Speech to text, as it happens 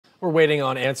We're waiting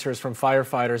on answers from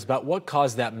firefighters about what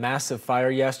caused that massive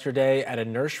fire yesterday at a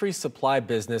nursery supply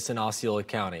business in Osceola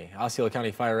County. Osceola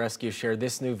County Fire Rescue shared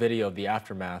this new video of the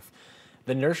aftermath.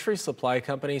 The nursery supply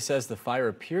company says the fire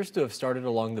appears to have started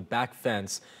along the back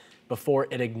fence before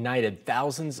it ignited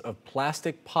thousands of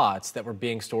plastic pots that were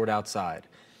being stored outside.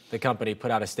 The company put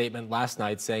out a statement last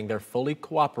night saying they're fully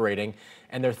cooperating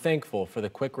and they're thankful for the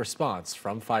quick response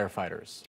from firefighters.